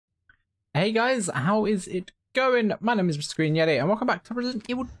Hey guys, how is it going? My name is MrGreenYeti and welcome back to Resident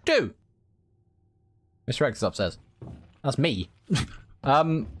Evil 2. Mr. X is upstairs. That's me.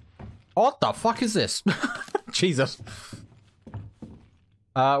 What the fuck is this? Jesus.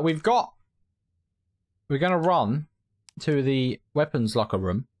 We're gonna run to the weapons locker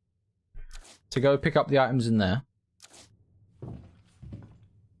room to go pick up the items in there.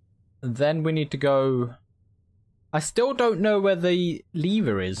 And then we need to go... I still don't know where the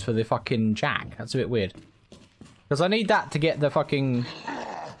lever is for the fucking jack. That's a bit weird. Because I need that to get the fucking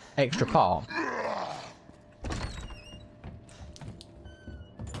extra part.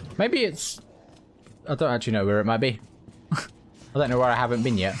 Maybe it's... I don't actually know where it might be. I don't know where I haven't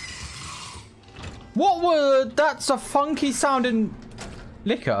been yet. What were... That's a funky sounding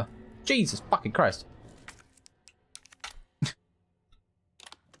liquor. Jesus fucking Christ.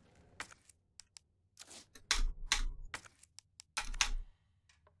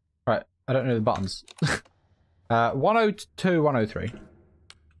 Right, I don't know the buttons. 102, 103.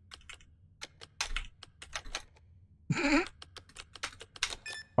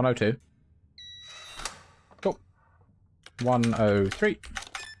 One oh two. Cool. 103.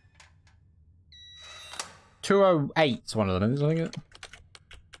 208 is one of them, isn't it?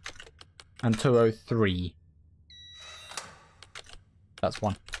 And 203. That's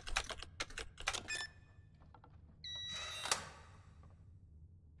one.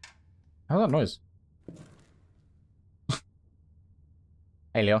 How's that noise?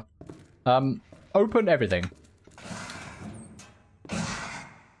 Hey, Leo. Open everything.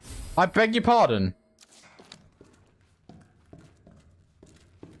 I beg your pardon.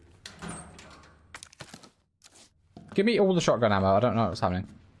 Give me all the shotgun ammo. I don't know what's happening.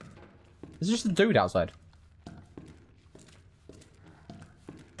 There's just a dude outside.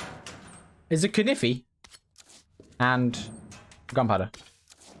 Is it Kniffy? And gunpowder.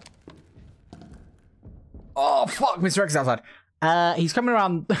 Oh, fuck, Mr. X is outside. He's coming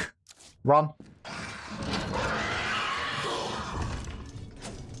around. Run.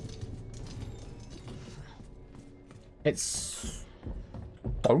 It's...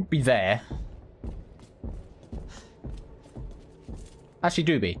 Don't be there. Actually,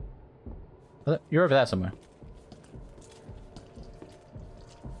 do be. You're over there somewhere.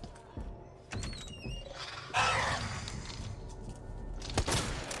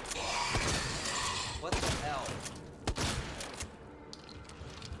 What the hell?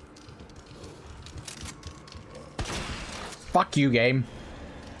 Fuck you, game.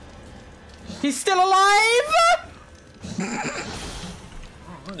 He's still alive!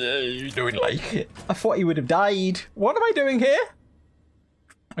 You doing like it? I thought he would have died. What am I doing here?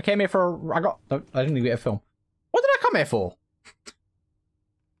 I came here for... I didn't even get a film. What did I come here for?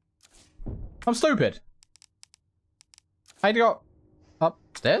 I'm stupid. I had to go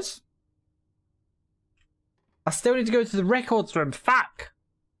upstairs? I still need to go to the records room. Fuck!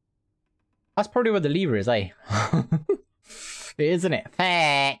 That's probably where the lever is, eh? Isn't it?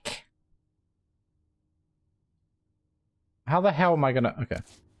 Fuck! How the hell am I gonna... Okay.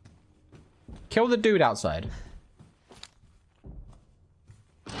 Kill the dude outside.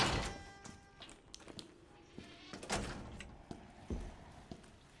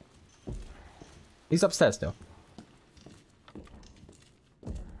 He's upstairs still.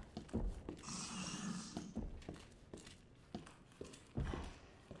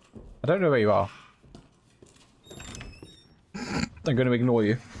 I don't know where you are. I'm going to ignore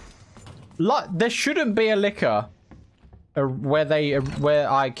you. There shouldn't be a liquor where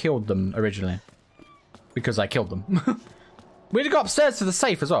I killed them originally. Because I killed them. We had to go upstairs to the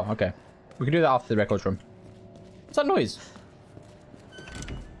safe as well. Okay. We can do that after the records room. What's that noise?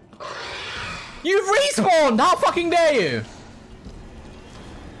 You've respawned! How fucking dare you?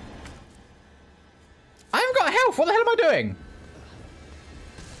 I haven't got health. What the hell am I doing?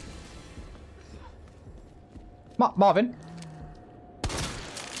 Marvin?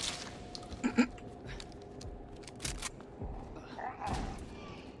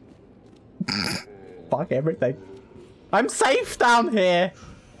 Fuck everything. I'm safe down here.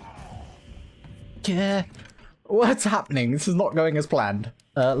 Yeah. What's happening? This is not going as planned.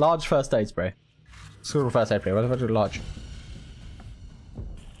 Large first aid spray. School first aid spray. What if I do large?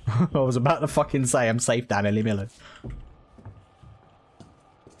 I was about to fucking say I'm safe down Ellie Miller.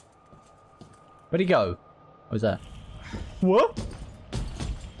 Where'd he go? What was that? What?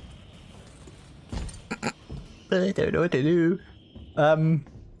 I don't know what to do.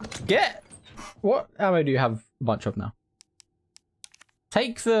 Get... What ammo do you have a bunch of now?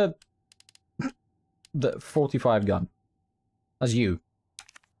 Take the 45 gun. That's you.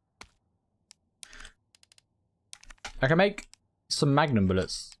 I can make some magnum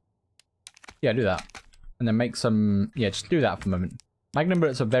bullets. Yeah, do that. And then make some... Yeah, just do that for a moment. Magnum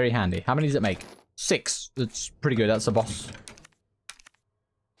bullets are very handy. How many does it make? 6. That's pretty good. That's the boss.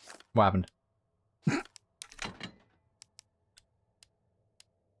 What happened?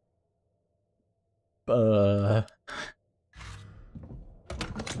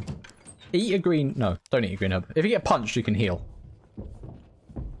 Eat a green... No, don't eat a green herb. If you get punched, you can heal.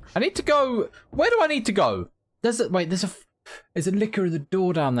 I need to go... Where do I need to go? There's a... Wait, there's a liquor at the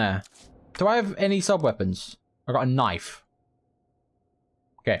door down there. Do I have any sub-weapons? I got a knife.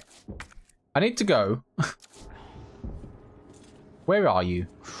 Okay. I need to go... Where are you?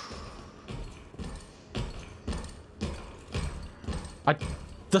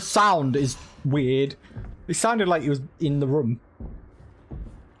 The sound is weird. It sounded like he was in the room.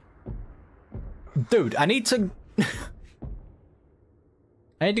 Dude, I need to...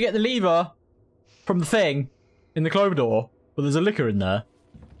 I need to get the lever from the thing in the closed door, but there's a liquor in there.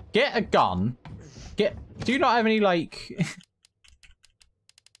 Get a gun. Do you not have any, like...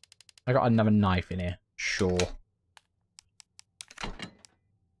 I got another knife in here. Sure.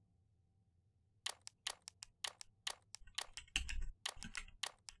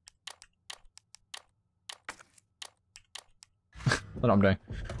 That's what I'm doing.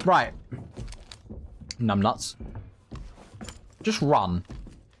 Right. Numbnuts. Just run.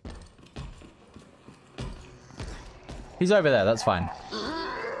 He's over there, that's fine.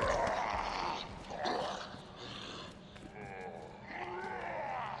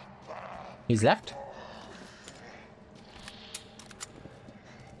 He's left.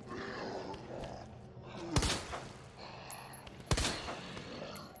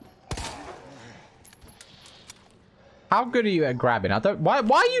 How good are you at grabbing? I don't... Why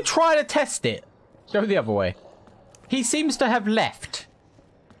are you trying to test it? Go the other way. He seems to have left.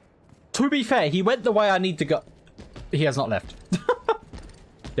 To be fair, he went the way I need to go. He has not left.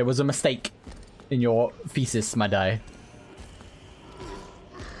 There was a mistake in your thesis, my guy.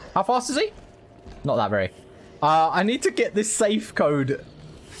 How fast is he? Not that very. I need to get this safe code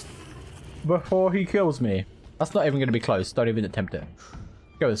before he kills me. That's not even going to be close. Don't even attempt it.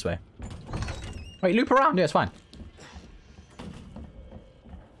 Go this way. Wait, loop around. Yeah, it's fine.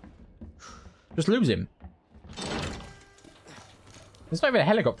 Just lose him. There's not even a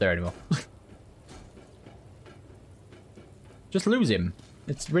helicopter there anymore. Just lose him.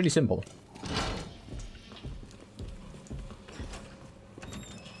 It's really simple.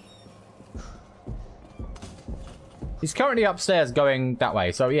 He's currently upstairs going that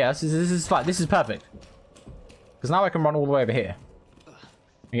way. So yeah, this is fine. This is perfect. Because now I can run all the way over here.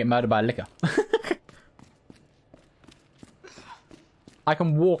 And get murdered by a liquor. I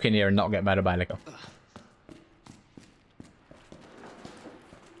can walk in here and not get murdered by a liquor.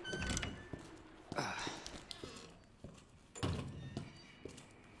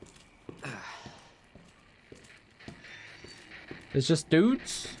 There's just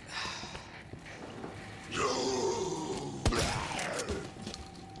dudes.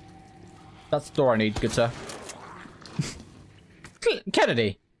 That's the door I need, good sir.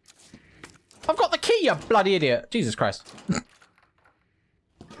 Kennedy! I've got the key, you bloody idiot! Jesus Christ.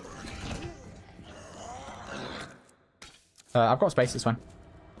 I've got space, it's fine.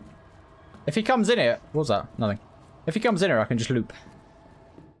 If he comes in here... What was that? Nothing. If he comes in here, I can just loop.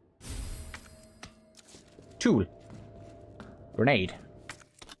 Tool. Grenade.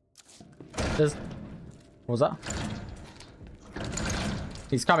 There's... What was that?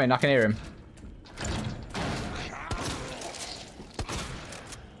 He's coming, I can hear him.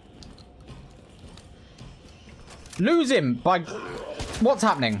 Lose him by... What's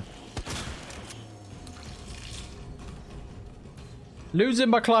happening? Lose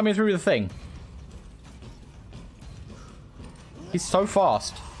him by climbing through the thing. He's so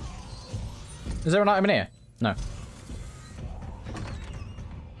fast. Is there an item in here? No.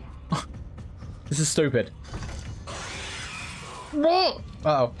 This is stupid. What?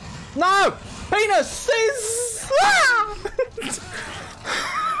 Uh-oh. No! Penis! Ah!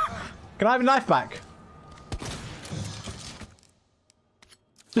 Can I have a knife back?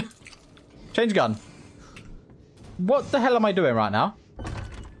 Change gun. What the hell am I doing right now?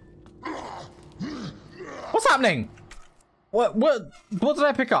 What's happening? What did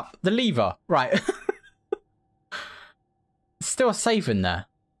I pick up? The lever. Right. Still a safe in there.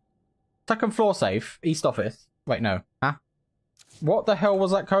 Second floor safe. East office. Wait, no. Huh? What the hell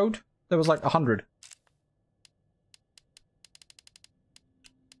was that code? There was like 100.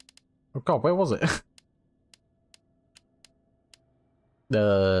 Oh god, where was it?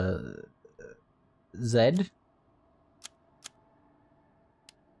 Z?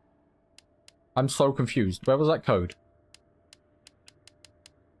 I'm so confused. Where was that code?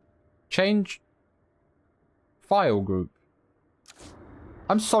 Change file group.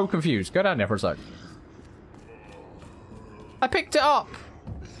 I'm so confused. Go down there for a sec. I picked it up.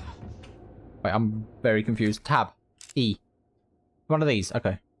 Wait, I'm very confused. Tab. E. One of these.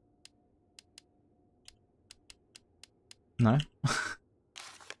 Okay. No.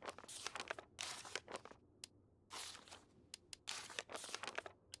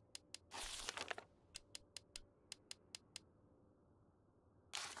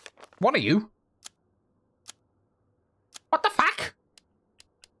 What are you? What the fuck?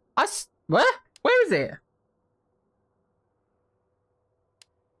 Where? Where is it?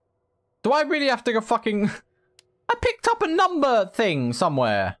 Do I really have to go fucking... I picked up a number thing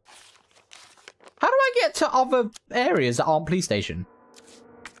somewhere. How do I get to other areas that aren't police station?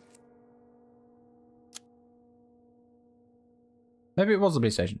 Maybe it was the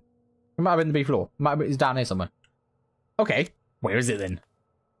police station. It might have been the B floor. Might have been, it's down here somewhere. Okay. Where is it then?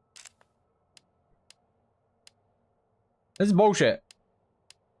 This is bullshit.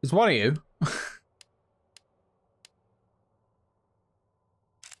 It's one of you.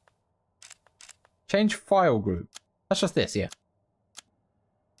 Change file group. That's just this, yeah.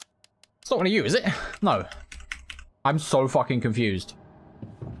 It's not one of you, is it? No. I'm so fucking confused.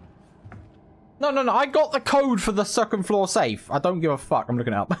 No, no, no. I got the code for the second floor safe. I don't give a fuck. I'm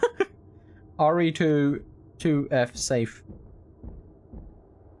looking it up. RE2 2F safe.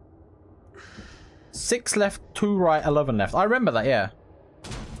 6 left, 2 right, 11 left. I remember that, yeah.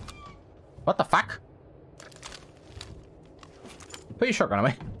 What the fuck? Put your shotgun on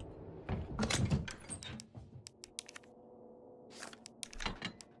me.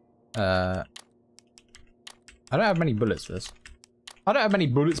 I don't have many bullets for this. I don't have many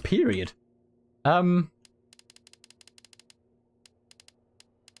bullets, period. This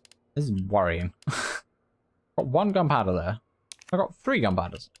is worrying. Got 1 gunpowder there. I got 3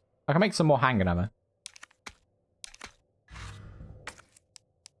 gunpowders. I can make some more handgun ammo.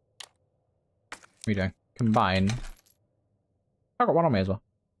 What are you doing? Combine. I got 1 on me as well.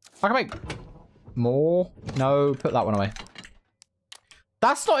 I can make more. No, put that one away.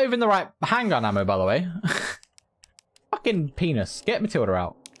 That's not even the right handgun ammo, by the way. Fucking penis. Get Matilda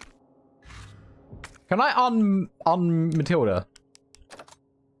out. Can I un Matilda?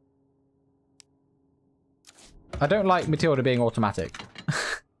 I don't like Matilda being automatic.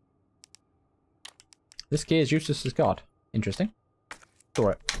 This key is useless as God. Interesting.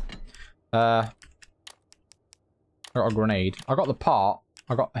 Store it. I got a grenade. I got the part.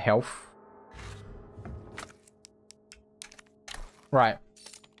 I got the health. Right.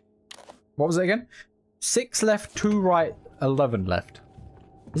 What was it again? 6 left, 2 right, 11 left.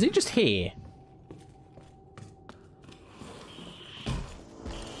 Is he just here?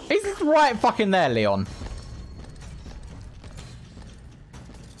 He's right fucking there, Leon.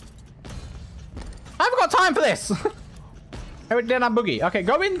 I haven't got time for this. Then I'm boogie. Okay,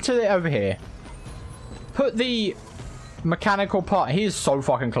 go into it over here. Put the mechanical part. He is so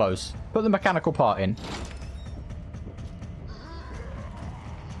fucking close. Put the mechanical part in.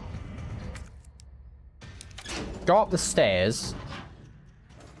 Go up the stairs.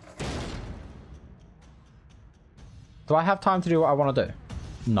 Do I have time to do what I want to do?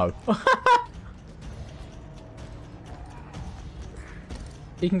 No.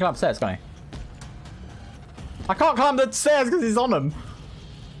 He can climb upstairs, can't he? I can't climb the stairs because he's on them.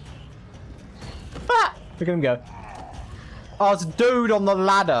 Ah! Look at him go. Oh, it's a dude on the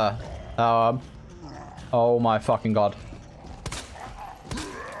ladder. Oh my fucking God.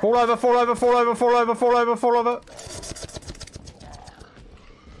 Fall over, fall over, fall over, fall over, fall over, fall over.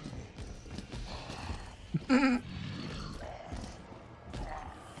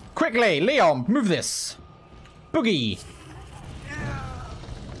 Quickly, Leon, move this. Boogie.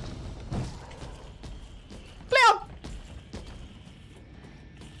 Leon!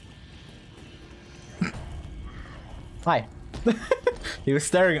 Hi. He was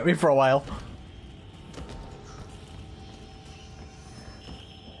staring at me for a while.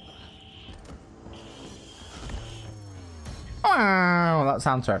 Oh, that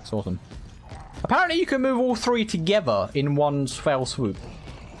soundtrack's awesome. Apparently you can move all 3 together in one fell swoop.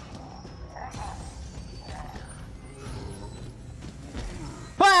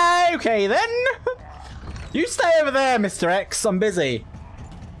 Okay then. You stay over there, Mr. X. I'm busy.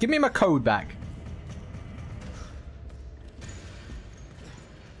 Give me my code back.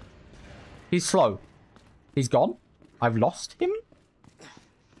 He's slow. He's gone. I've lost him.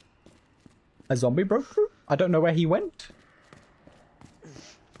 A zombie broke through. I don't know where he went.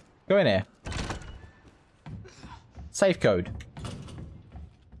 Go in here. Safe code.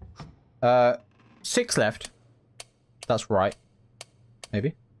 6 left. That's right.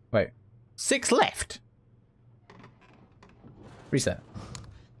 Maybe. Wait. 6 left. Reset.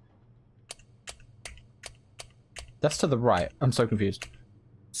 That's to the right. I'm so confused.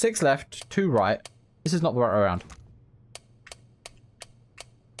 6 left, 2 right. This is not the right way around.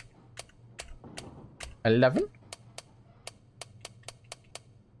 11?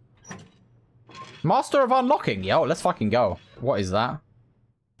 Master of unlocking. Yo, let's fucking go. What is that?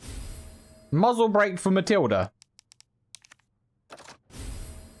 Muzzle brake for Matilda.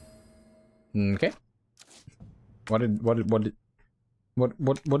 Okay. What did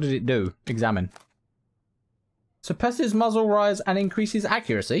it do? Examine. Suppresses muzzle rise and increases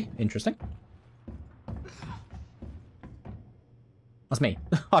accuracy. Interesting. That's me.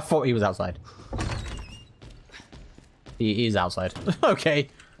 I thought he was outside. He is outside. Okay.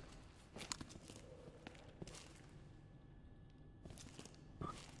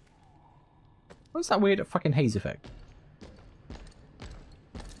 What's that weird fucking haze effect?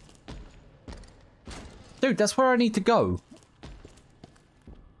 Dude, that's where I need to go.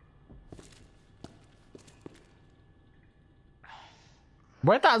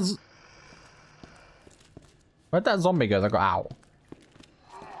 Where'd that zombie go that got out?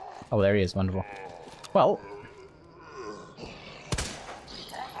 Oh, there he is. Wonderful. Well.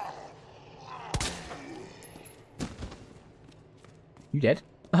 You dead?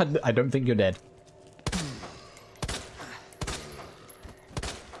 I don't think you're dead.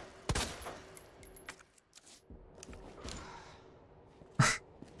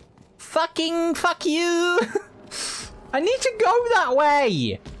 Fucking fuck you! I need to go that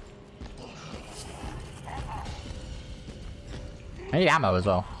way! I need ammo as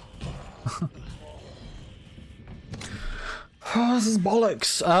well. Oh, this is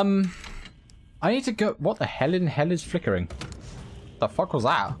bollocks. I need to go. What the hell in hell is flickering? The fuck was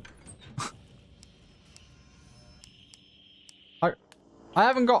that? I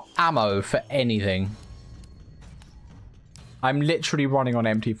haven't got ammo for anything. I'm literally running on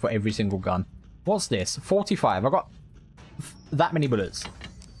empty for every single gun. What's this? 45. I've got that many bullets.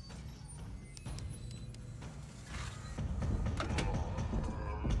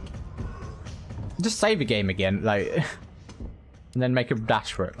 Just save a game again, like, and then make a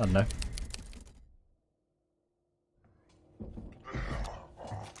dash for it. I don't know.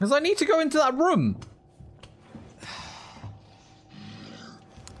 Because I need to go into that room.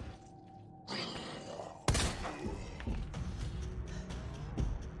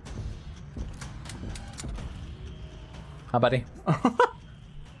 Hi, buddy.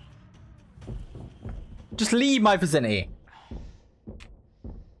 Just leave my vicinity.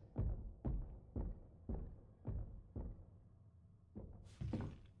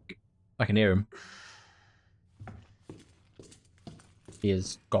 I can hear him. He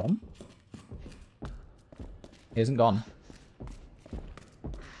is gone. He isn't gone.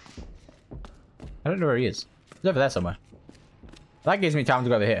 I don't know where he is. He's over there somewhere. That gives me time to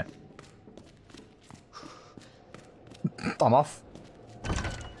go over here. I'm off.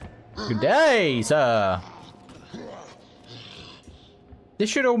 Good day, sir. This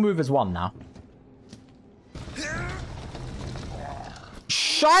should all move as one now.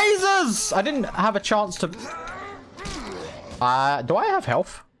 Shizers! I didn't have a chance to... do I have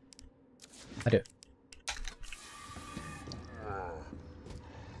health? I do.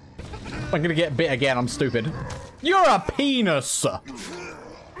 I'm gonna get bit again, I'm stupid. You're a penis!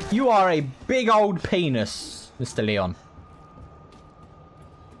 You are a big old penis, Mr. Leon.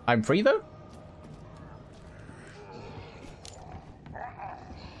 I'm free, though?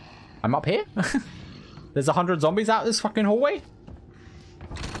 I'm up here? There's 100 zombies out this fucking hallway?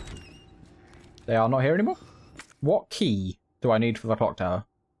 They are not here anymore? What key do I need for the clock tower?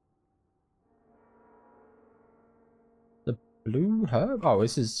 The blue herb? Oh,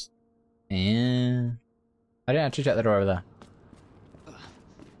 this is... Yeah. I didn't actually check the door over there.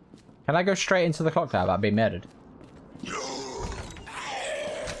 Can I go straight into the clock tower without being murdered?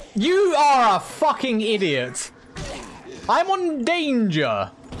 You are a fucking idiot! I'm on danger!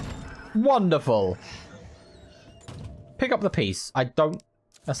 Wonderful. Pick up the piece. I don't...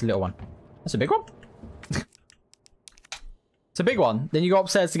 That's a little one. That's a big one? It's a big one. Then you go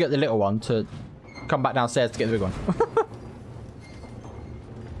upstairs to get the little one to come back downstairs to get the big one.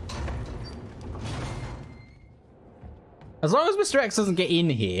 As long as Mr. X doesn't get in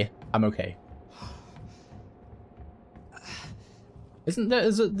here, I'm okay. Isn't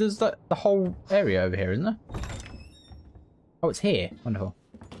there... There's the whole area over here, isn't there? Oh, it's here. Wonderful.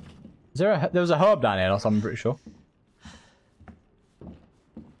 Is there a... There was a herb down here or something, I'm pretty sure.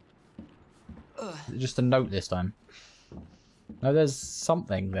 Is it just a note this time? No, there's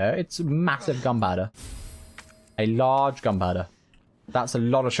something there. It's massive gunpowder. A large gunpowder. That's a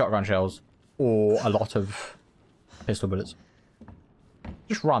lot of shotgun shells. or a lot of pistol bullets.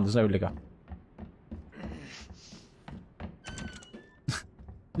 Just run, there's no liquor.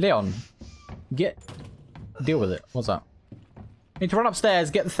 Leon, deal with it. What's that? Need to run upstairs,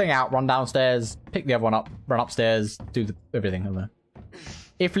 get the thing out, run downstairs, pick the other one up, run upstairs, do everything over there.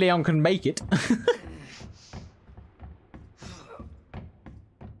 If Leon can make it.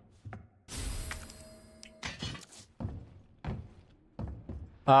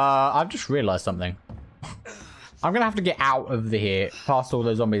 I've just realised something. I'm gonna have to get out of here, past all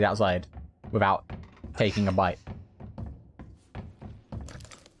those zombies outside, without taking a bite.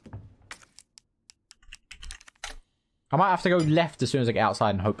 I might have to go left as soon as I get outside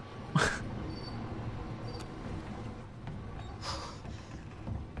and hope. I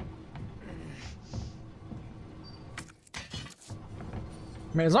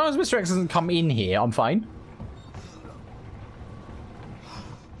mean, as long as Mr. X doesn't come in here, I'm fine.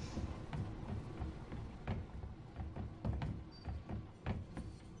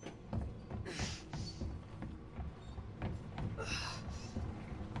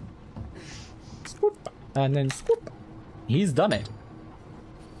 Swoop. And then swoop. He's done it.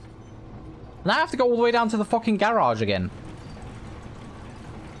 Now I have to go all the way down to the fucking garage again.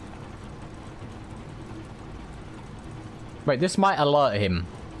 Wait, this might alert him.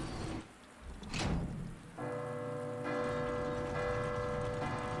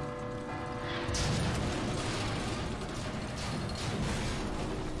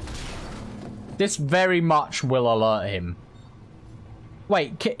 This very much will alert him.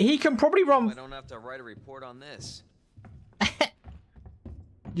 Wait, he can probably run... I don't have to write a report on this.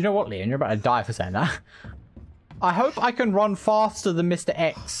 You know what, Leon? You're about to die for saying that. I hope I can run faster than Mr.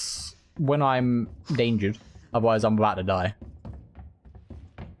 X when I'm endangered. Otherwise, I'm about to die.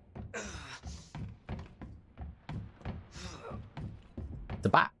 The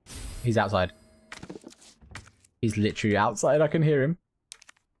bat. He's outside. He's literally outside. I can hear him.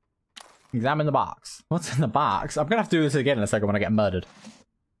 Examine the box. What's in the box? I'm going to have to do this again in a second when I get murdered.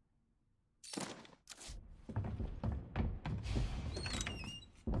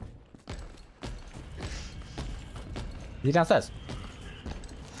 Is he downstairs?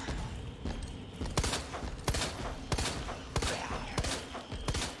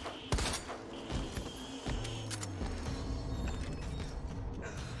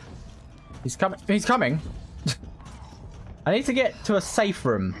 He's coming. He's coming. I need to get to a safe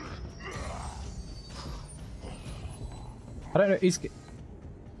room. I don't know. He's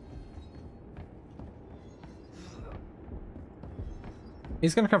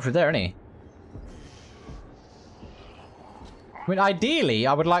gonna come through there, isn't he? I mean, ideally,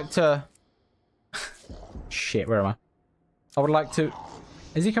 I would like to... Shit, where am I? I would like to...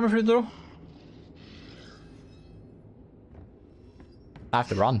 Is he coming through the door? I have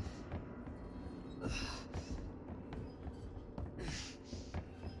to run.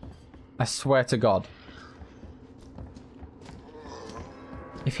 I swear to God.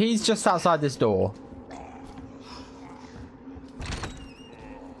 If he's just outside this door...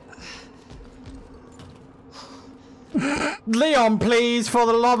 Leon, please, for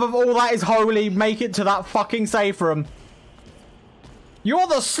the love of all that is holy, make it to that fucking safe room. You're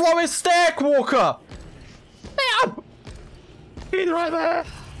the slowest stair walker. Leon! He's right there.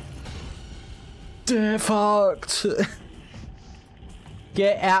 They're fucked.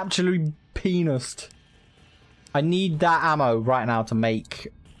 Get absolutely penised. I need that ammo right now to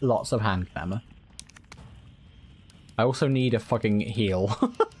make lots of hand ammo. I also need a fucking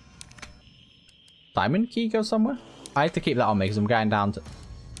heal. Diamond key go somewhere? I have to keep that on me because I'm going down to...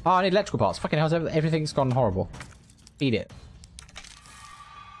 Oh, I need electrical parts. Fucking hell, everything's gone horrible. Eat it.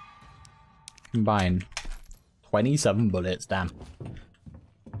 Combine. 27 bullets, damn.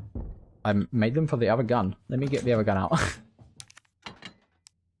 I made them for the other gun. Let me get the other gun out.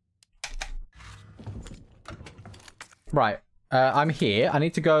 Right. I'm here. I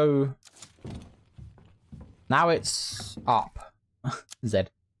need to go... Now it's up. Z.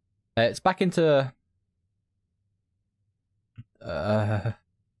 It's back into...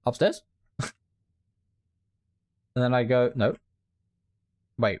 upstairs? And then I go... No.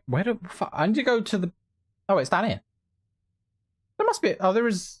 Wait, where do... I need to go to the... Oh, it's down here. There must be... Oh, there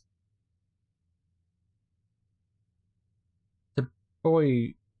is... The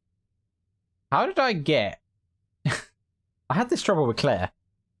boy... How did I get... I had this trouble with Claire.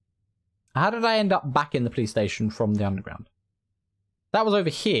 How did I end up back in the police station from the underground? That was over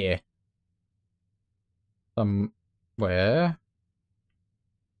here. Where?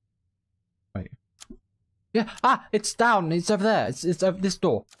 Wait. Yeah. Ah, it's down. It's over there. It's over this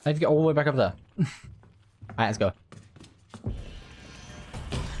door. I need to get all the way back up there. Alright, let's go.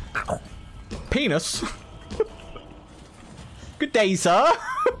 Ow. penis. Good day, sir.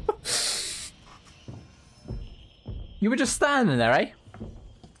 You were just standing there, eh?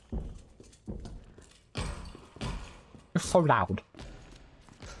 You're so loud.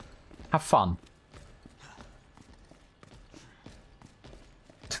 Have fun.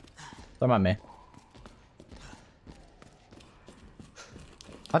 Don't mind me.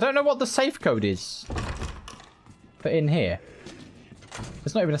 I don't know what the safe code is. But in here.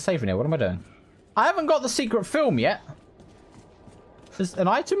 There's not even a safe in here. What am I doing? I haven't got the secret film yet. There's an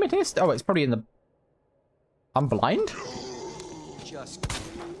item in here? Oh, it's probably in the... I'm blind? Just...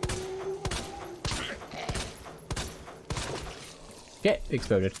 Get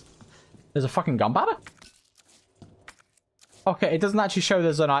exploded. There's a fucking gunpowder? Okay, it doesn't actually show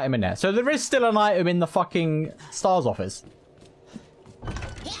there's an item in there. So there is still an item in the fucking STARS office.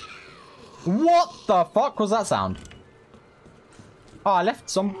 What the fuck was that sound? Oh, I left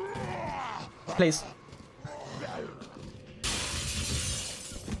some. Please.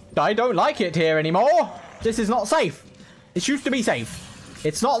 I don't like it here anymore. This is not safe. It used to be safe.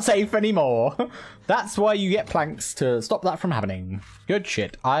 It's not safe anymore. That's why you get planks to stop that from happening. Good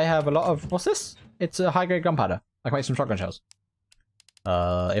shit. I have a lot of... What's this? It's a high-grade gunpowder. I can make some shotgun shells.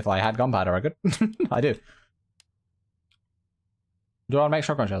 If I had gunpowder, I could. I do. Do I want to make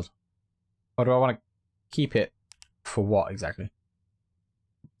shotgun shells? Or do I want to keep it for what exactly?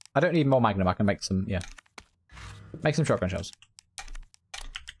 I don't need more magnum. I can make some, yeah. Make some shotgun shells.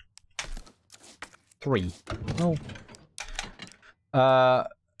 3. Oh.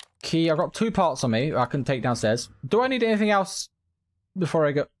 Key. I've got 2 parts on me I can take downstairs. Do I need anything else before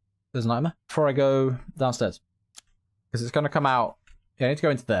I go? There's an item. Before I go downstairs. Because it's going to come out. Yeah, I need to go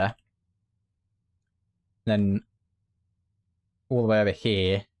into there. Then all the way over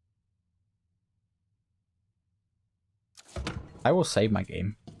here. I will save my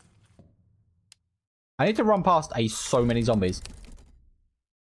game. I need to run past so many zombies.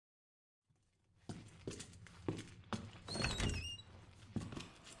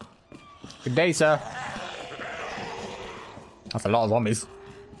 Good day, sir. That's a lot of zombies.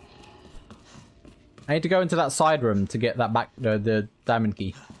 I need to go into that side room to get that back, the diamond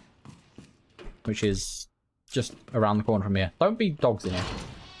key. Which is just around the corner from here. Don't be dogs in here.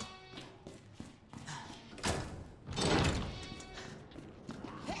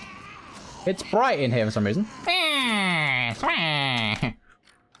 It's bright in here for some reason. Is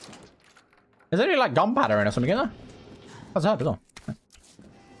there any like gunpowder in or something in there? That's hard as well.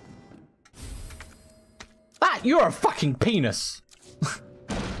 That, you're a fucking penis.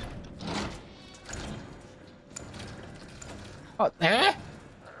 Oh, eh?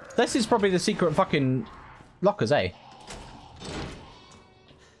 This is probably the secret fucking lockers, eh?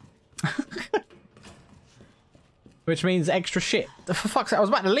 Which means extra shit. For fuck's sake, I was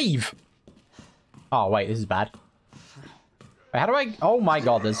about to leave. Oh, wait, this is bad. Wait, how do I... Oh my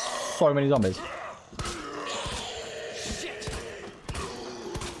god, there's so many zombies. Shit.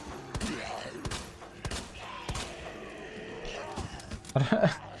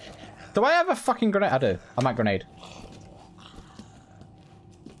 Do I have a fucking grenade? I do. I might grenade.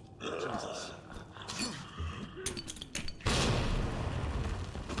 Jesus.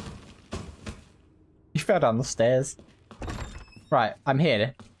 You fell down the stairs. Right, I'm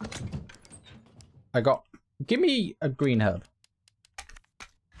here. I got... Give me a green herb.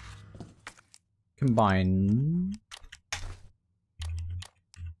 Combine.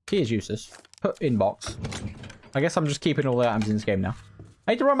 Key is useless. Put in box. I guess I'm just keeping all the items in this game now.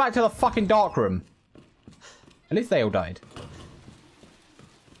 I need to run back to the fucking dark room. At least they all died.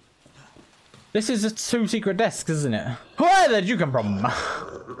 This is 2 secret desks, isn't it? Where did you come from?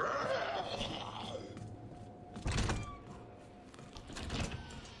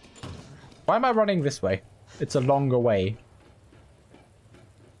 Why am I running this way? It's a longer way.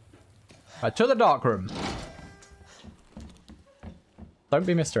 Right, to the dark room. Don't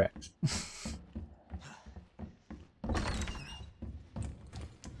be Mr. X.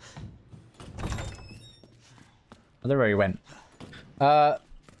 Oh, there he went.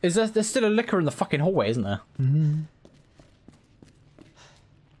 Is there's still a liquor in the fucking hallway, isn't there? Mm-hmm.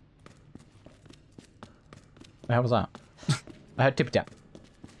 How was that? I heard tippy tap.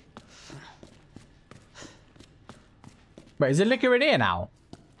 Wait, is there liquor in here now?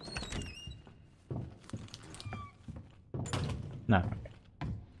 No.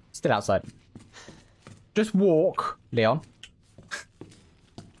 Still outside. Just walk, Leon.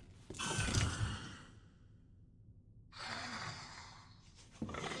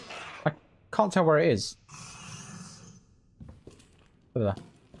 I can't tell where it is. Over there.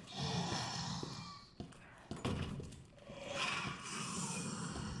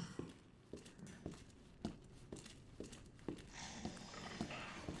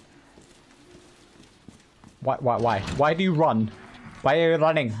 Why? Why do you run? Why are you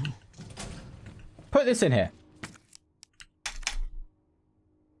running? Put this in here.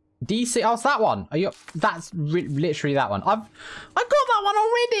 DC. Oh, it's that one. Are you? That's literally that one. I got that one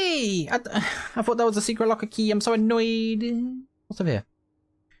already. I thought that was a secret locker key. I'm so annoyed. What's over here?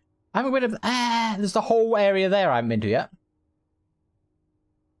 I haven't been. There's the whole area there I haven't been to yet.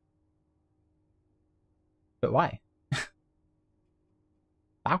 But why?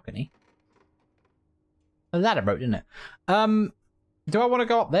 Balcony. A ladder broke, didn't it? Do I want to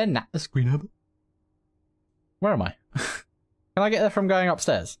go up there? Nah, the screen hub. Where am I? Can I get there from going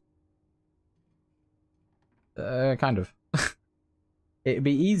upstairs? Kind of. It'd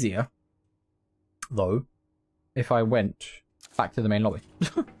be easier, though, if I went back to the main lobby.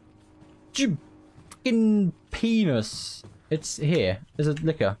 You fucking penis. It's here. There's a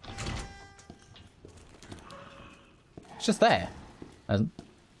liquor. It's just there. Hasn't.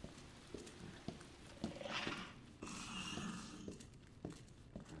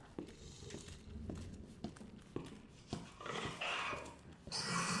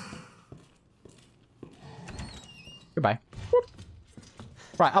 Goodbye. Whoop.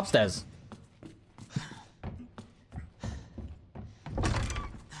 Right, upstairs.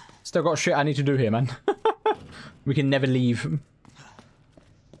 Still got shit I need to do here, man. We can never leave.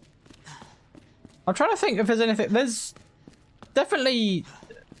 I'm trying to think if there's anything. There's definitely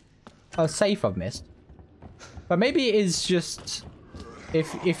a safe I've missed. But maybe it is just...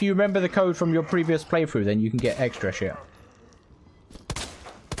 If you remember the code from your previous playthrough, then you can get extra shit.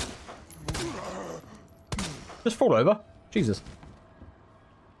 Just fall over. Jesus.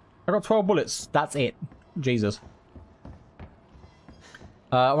 I got 12 bullets. That's it. Jesus.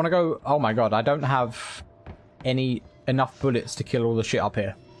 I want to go... Oh my god, I don't have enough bullets to kill all the shit up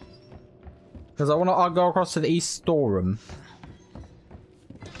here. Because I'll go across to the east storeroom.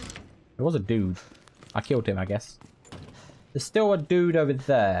 There was a dude. I killed him, I guess. There's still a dude over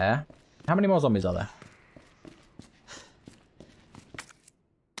there. How many more zombies are there?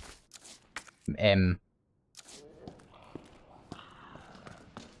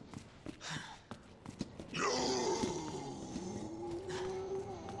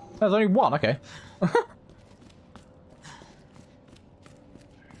 There's only one, okay.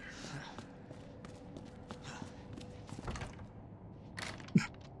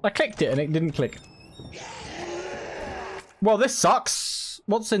 I clicked it and it didn't click. Well, this sucks.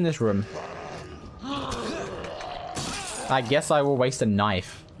 What's in this room? I guess I will waste a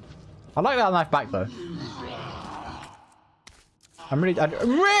knife. I like that knife back though. I'm really...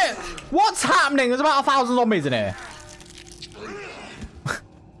 What's happening? There's about 1,000 zombies in here.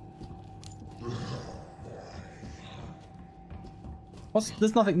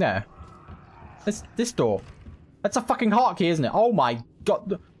 There's nothing there. This door. That's a fucking heart key, isn't it? Oh my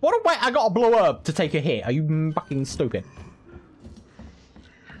god. What a way I gotta blow up to take a hit. Are you fucking stupid?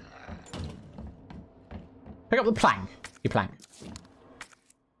 Pick up the plank. You plank.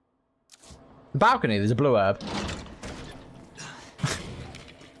 The balcony, there's a blue herb.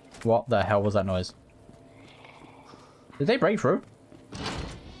 What the hell was that noise? Did they break through?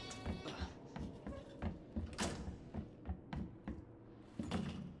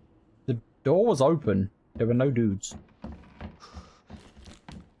 The door was open. There were no dudes.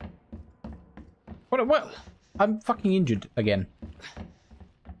 What? I'm fucking injured again.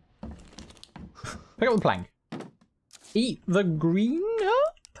 Pick up the plank. Eat the green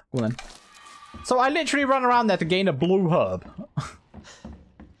herb? Go on then. So I literally run around there to gain a blue herb.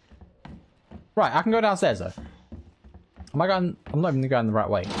 Right, I can go downstairs though. Am I going? I'm not even going the right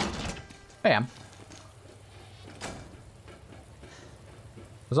way. I am.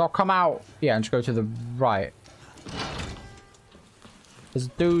 Because I'll come out, yeah, and just go to the right. There's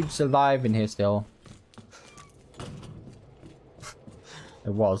dudes alive in here still.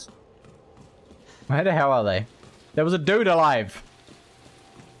 There was. Where the hell are they? There was a dude alive.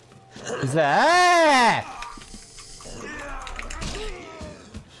 Is there?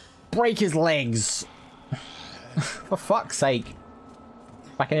 Break his legs. For fuck's sake.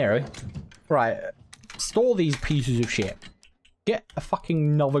 Back in here, right. Store these pieces of shit. Get a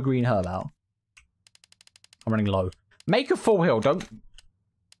fucking another green herb out. I'm running low. Make a full heal. Don't...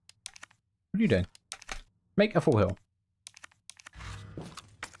 What are you doing? Make a full heal.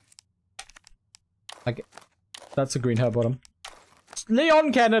 That's a green herb bottom.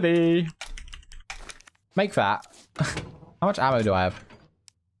 Leon Kennedy! Make that. How much ammo do I have?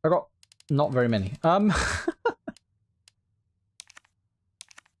 I got not very many.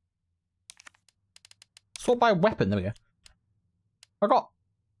 Sort by weapon, there we go. I got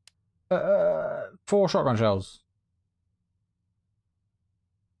 4 shotgun shells.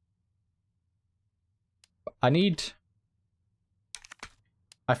 I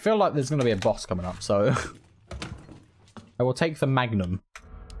feel like there's going to be a boss coming up, so I will take the Magnum.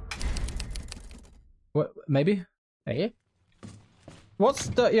 What? Maybe? Hey? What's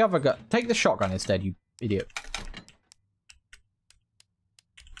the other gun? Take the shotgun instead, you idiot.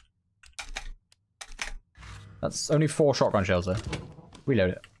 That's only 4 shotgun shells there.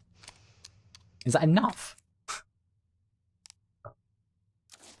 Reload it. Is that enough?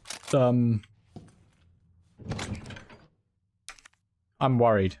 I'm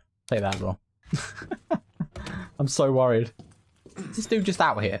worried. Take that as well. I'm so worried. Is this dude just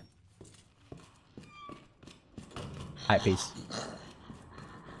out here? Alright, peace.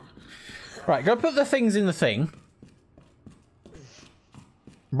 Right, go put the things in the thing.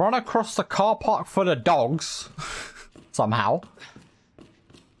 Run across the car park full of dogs. Somehow.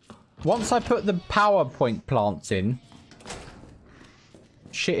 Once I put the PowerPoint plants in,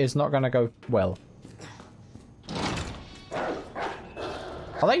 shit is not gonna go well.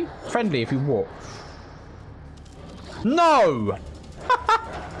 Are they friendly if you walk? No!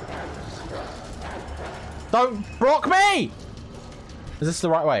 Don't block me! Is this the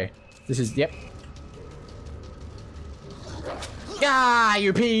right way? This is, yep. Ah,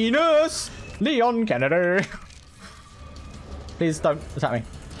 you penis! Leon Kennedy! Please don't attack me.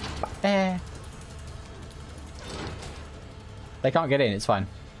 They can't get in, it's fine.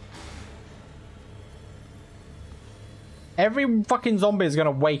 Every fucking zombie is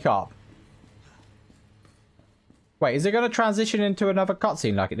gonna wake up. Wait, is it gonna transition into another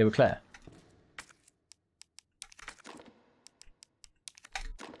cutscene like it did with Claire?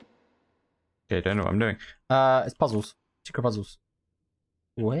 Okay, don't know what I'm doing. It's puzzles. Secret puzzles.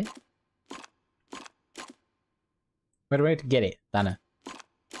 What? Where do I need to get it, Dana?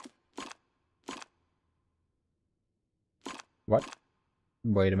 What?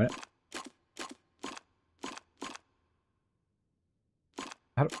 Wait a minute.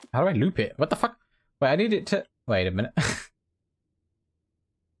 How do I loop it? What the fuck? Wait, I need it to... Wait a minute.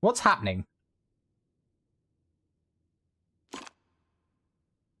 What's happening?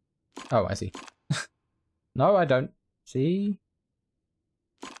 Oh, I see. No, I don't see.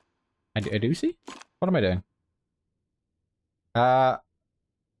 I do see? What am I doing?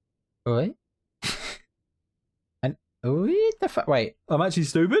 Wait. And wait the fuck? Wait, I'm actually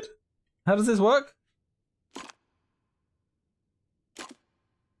stupid? How does this work?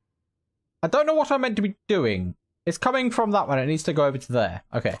 I don't know what I'm meant to be doing. It's coming from that one. It needs to go over to there.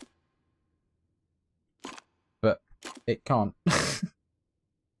 Okay. But it can't.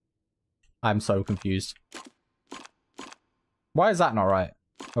 I'm so confused. Why is that not right?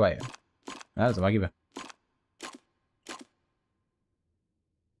 Oh, wait. That's a Maggie.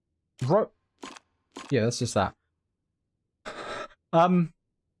 Yeah, that's just that. I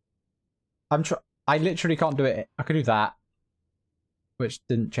literally can't do it. I could do that. Which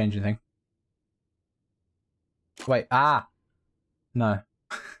didn't change anything. Wait, ah! No.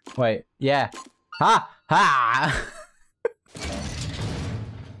 Wait, yeah. Ha! Ha!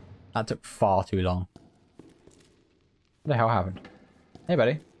 That took far too long. What the hell happened? Hey,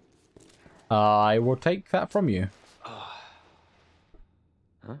 buddy. I will take that from you. Huh?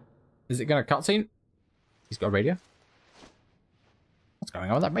 Is it gonna cutscene? He's got a radio? What's going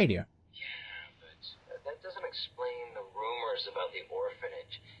on with that radio? Yeah, but that doesn't explain the rumors about the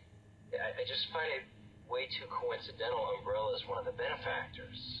orphanage. I just find it way too coincidental Umbrella's one of the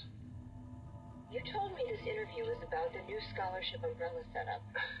benefactors. You told me this interview was about the new scholarship Umbrella set up.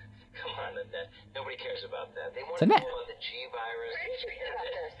 Come on, Annette. Nobody cares about that. They want It's to know Annette. about the G virus Where did you hear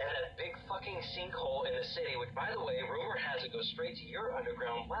about this? and that big fucking sinkhole in the city, which, by the way, rumor has it goes straight to your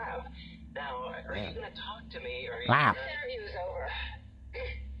underground lab. Now, are you going to talk to me, or are you Lab. This interview is over.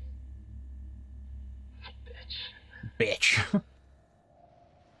 Bitch. Bitch.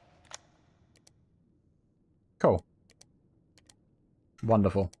 Cool.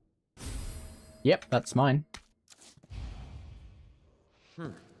 Wonderful. Yep, that's mine.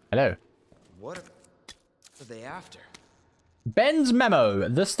 Hello. What are they after? Ben's memo.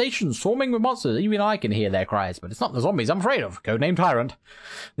 The station's swarming with monsters. Even I can hear their cries, but it's not the zombies I'm afraid of. Codename Tyrant.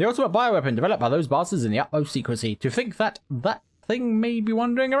 The ultimate bioweapon developed by those bastards in the utmost secrecy. To think that that thing may be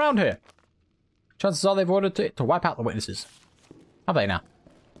wandering around here. Chances are they've ordered it to wipe out the witnesses. Have they now?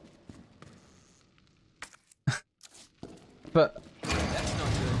 But... That's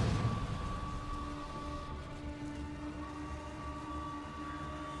not good.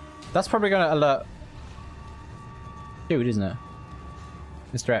 that's probably going to alert... dude, isn't it?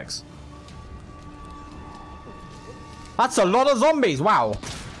 Mr. X. That's a lot of zombies, wow.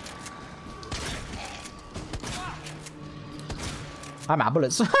 I'm out of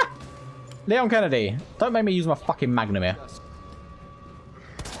bullets. Leon Kennedy, don't make me use my fucking Magnum here.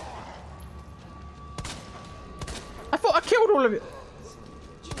 I thought I killed all of you.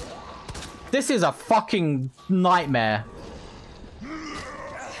 This is a fucking nightmare.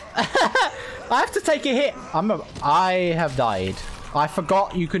 I have to take a hit. I have died. I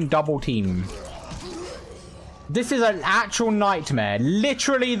forgot you can double team. This is an actual nightmare.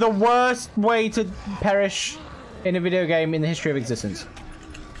 Literally the worst way to perish in a video game in the history of existence.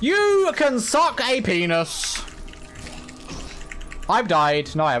 You can suck a penis. I've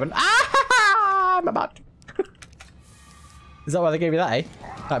died. No, I haven't. Ah, I'm about to. Is that why they gave you that, eh?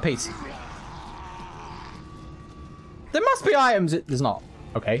 That piece. There must be items. There's not.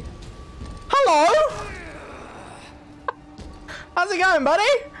 Okay. Hello? How's it going, buddy?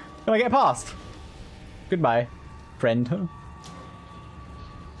 Can I get past? Goodbye, friend.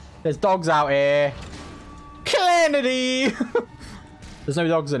 There's dogs out here. Kennedy! There's no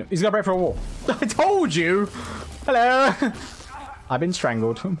dogs in it. He's gonna break for a wall. I told you! Hello! I've been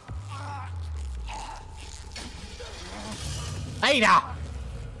strangled. Ada!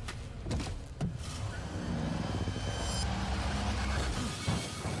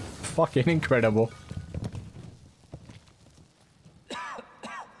 Fucking incredible.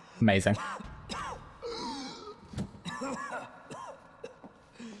 Amazing.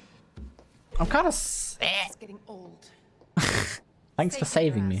 I'm kind of sick. It's getting old. Thanks for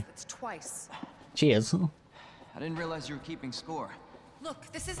saving me. That's twice. Cheers. I didn't realize you were keeping score.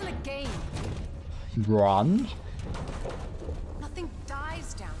 Look, this isn't a game. Run. Nothing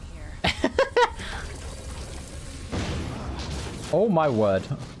dies down here. Oh my word.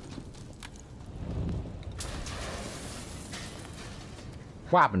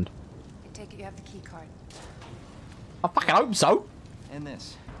 What happened? I take it you have the key card. I fucking hope so. And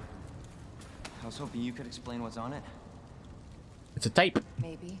this. I was hoping you could explain what's on it. It's a tape.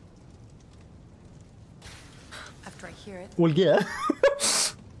 Maybe. After I hear it. Well, yeah.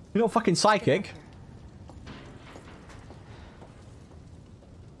 You're not fucking psychic.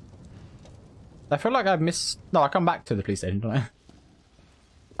 I feel like I've missed... No, I come back to the police station, don't I?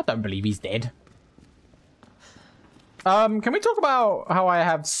 I don't believe he's dead. Can we talk about how I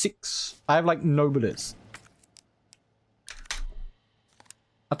have 6... I have, like, no bullets.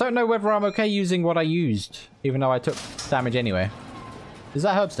 I don't know whether I'm okay using what I used, even though I took damage anyway. Is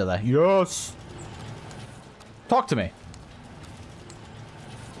that herb still there? Yes! Talk to me.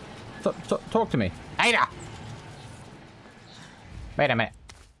 Talk to me. Ada! Wait a minute.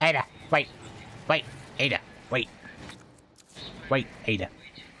 Ada, wait. Wait, Ada, wait. Wait, Ada.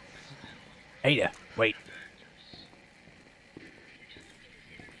 Ada, wait.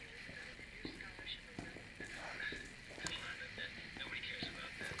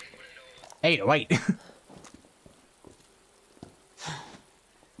 Ada, wait.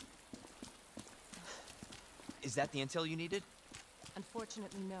 Is that the intel you needed?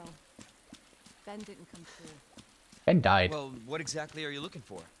 Unfortunately, no. Ben didn't come through. Ben died. Well, what exactly are you looking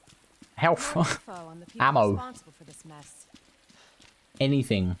for? Health. More info on the people Ammo. responsible for this mess.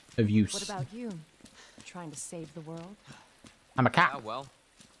 Anything of use. What about you? Trying to save the world? I'm a cat. Ah, well,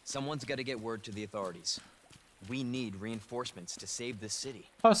 someone's got to get word to the authorities. We need reinforcements to save this city.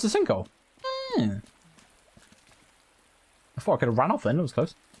 Oh, it's the sinkhole. Hmm. I thought I could have run off then. It was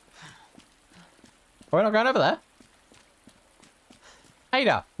close. Are we not going over there?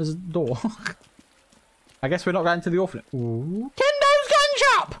 Ada, there's a door. I guess we're not going to the orphanage. Ooh. Kendo's gun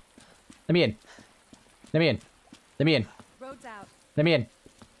shop! Let me in. Let me in. Let me in. Road's out. Let me in.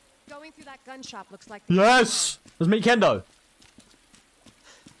 Going through that gun shop looks like the Yes! Let's meet Kendo.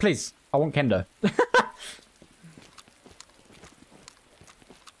 Please, I want Kendo.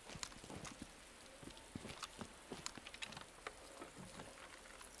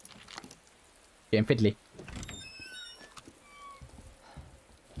 Getting fiddly.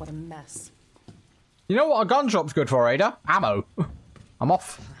 What a mess. You know what a gun shop's good for, Ada? Ammo. I'm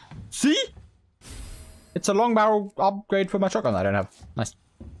off. See? It's a long barrel upgrade for my shotgun that I don't have. Nice.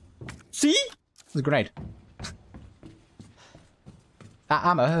 See? There's a grenade. That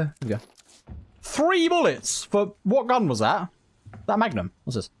ammo. Here we go. 3 bullets for what gun was that? That Magnum.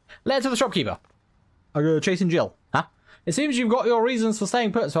 What's this? Letter to the shopkeeper. I go chasing Jill. Huh? It seems you've got your reasons for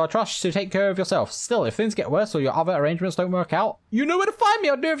staying put, so I trust you to take care of yourself. Still, if things get worse or your other arrangements don't work out, you know where to find me.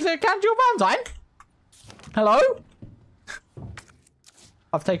 I'll do everything I can to your Valentine. Hello?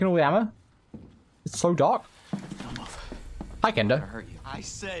 I've taken all the ammo. It's so dark. Hi, Kendo. Hurt you. I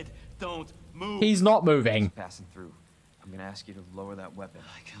said don't move. He's not moving. Passing through. I'm gonna ask you to lower that weapon.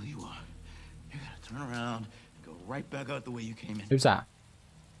 I tell you what, you're gonna turn around and go right back out the way you came in. Who's that?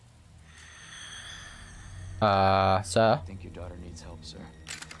 Sir? I think your daughter needs help, sir.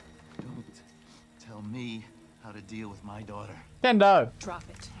 Don't tell me how to deal with my daughter. Kendo. Drop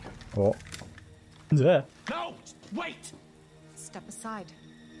it. Oh. Yeah. No! Wait! Step aside.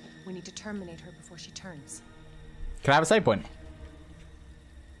 We need to terminate her before she turns. Can I have a save point?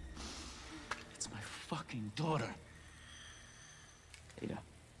 It's my fucking daughter. Ada.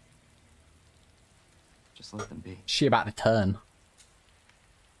 Just let them be. She about to turn.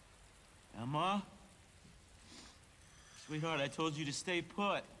 Emma? Sweetheart, I told you to stay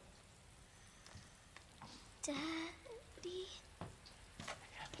put. Daddy?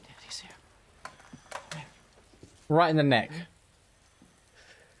 Yeah, Daddy's here. Right in the neck.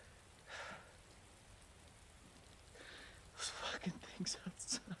 Those fucking things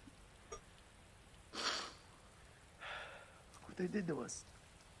outside. Look what they did to us.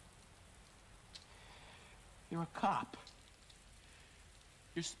 You're a cop.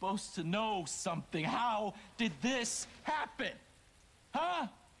 You're supposed to know something. How did this happen? Huh?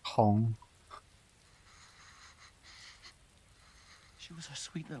 Hong. She was our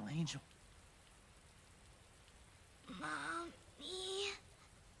sweet little angel. Mommy?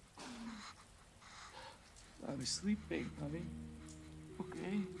 I was sleeping, honey.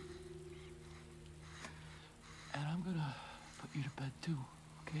 Okay? And I'm gonna put you to bed too,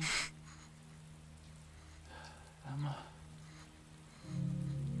 okay? Emma.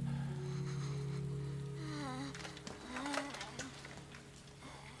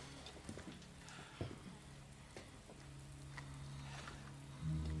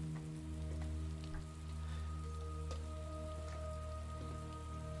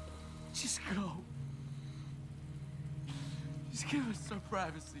 Just go. Just give us some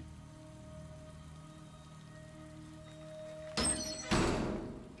privacy.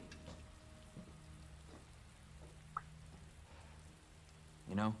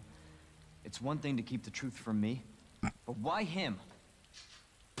 You know, it's one thing to keep the truth from me, but why him?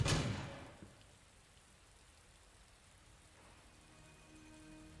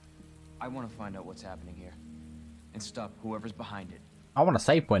 I want to find out what's happening here and stop whoever's behind it. I want a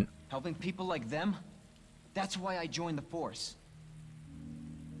save point. Helping people like them? That's why I joined the force.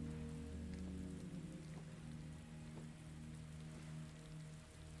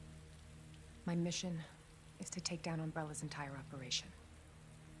 My mission is to take down Umbrella's entire operation.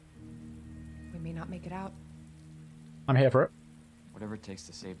 We may not make it out. I'm here for it. Whatever it takes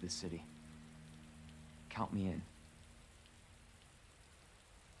to save this city. Count me in.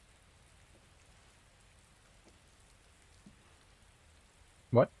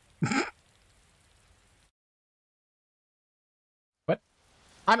 What? What?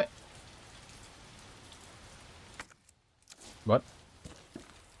 What?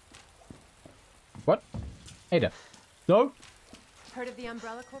 What? Ada. No? Heard of the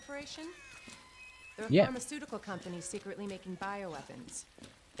Umbrella Corporation? They're a Yeah. pharmaceutical company secretly making bioweapons.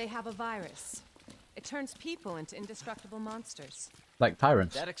 They have a virus. It turns people into indestructible monsters. Like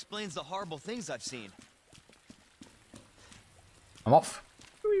tyrants. That explains the horrible things I've seen. I'm off.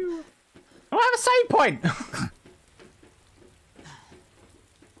 I don't have a save point!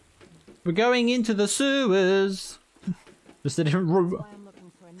 We're going into the sewers. Just a different route. Why I'm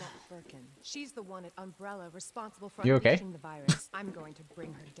looking for Annette Birkin. She's the one at Umbrella responsible for You okay? unleashing the virus. I'm going to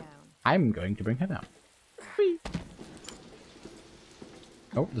bring her down. I'm going to bring her down. Whee.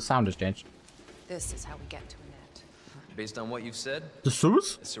 Oh, the sound has changed. This is how we get to Annette. Based on what you've said, The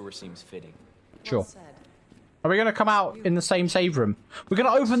sewers? the sewer seems fitting. Sure. Well said. Are we going to come out in the same save room? We're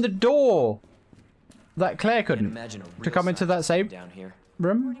going to open the door that Claire Can't couldn't imagine a to real come into that scientist save down here.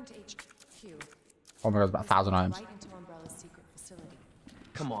 room. According to HQ, Oh my god, it's about 1,000 items. right into Umbrella's secret facility.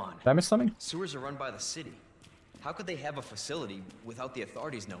 Come on. Did I miss something? Sewers are run by the city. How could they have a facility without the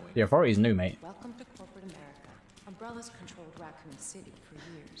authorities knowing? The authorities knew, mate. Welcome to corporate America. Umbrella's controlled Raccoon City for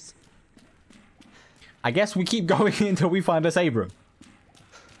years. I guess we keep going until we find a save room.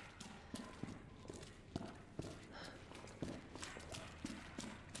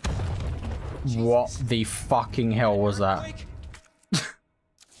 What the fucking hell was that? I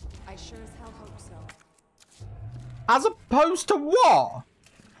sure as hell hope so. As opposed to what?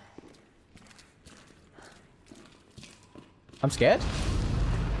 I'm scared.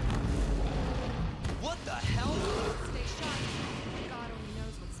 What the hell? Stay sharp. God only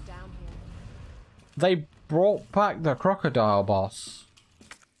knows what's down here. They brought back the crocodile boss.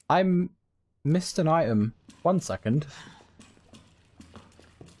 I missed an item. 1 second.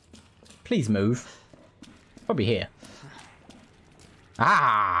 Please move. Probably here.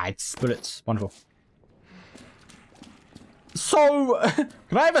 Ah, it's bullets. Wonderful. So,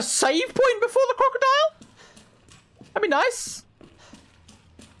 can I have a save point before the crocodile? That'd be nice.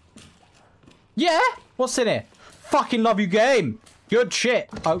 Yeah? What's in here? Fucking love you game. Good shit.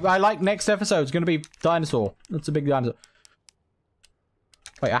 I like next episode. It's going to be dinosaur. That's a big dinosaur.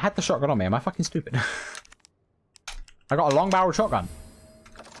 Wait, I had the shotgun on me. Am I fucking stupid? I got a long barrel shotgun.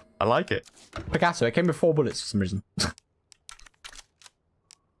 I like it. Picasso. It came with 4 bullets for some reason.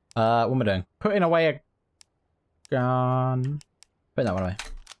 What am I doing? Putting away a gun. Put that one away.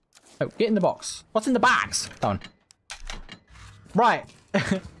 Oh, get in the box. What's in the bags? That one. Right.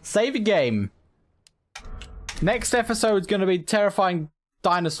 Save a game. Next episode's going to be terrifying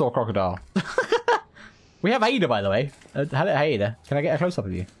dinosaur crocodile. We have Ada, by the way. Hello, Ada. Can I get a close-up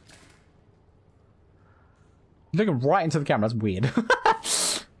of you? You're looking right into the camera. That's weird.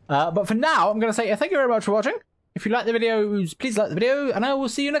 But for now, I'm going to say thank you very much for watching. If you like the videos, please like the video, and I will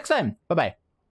see you next time. Bye-bye.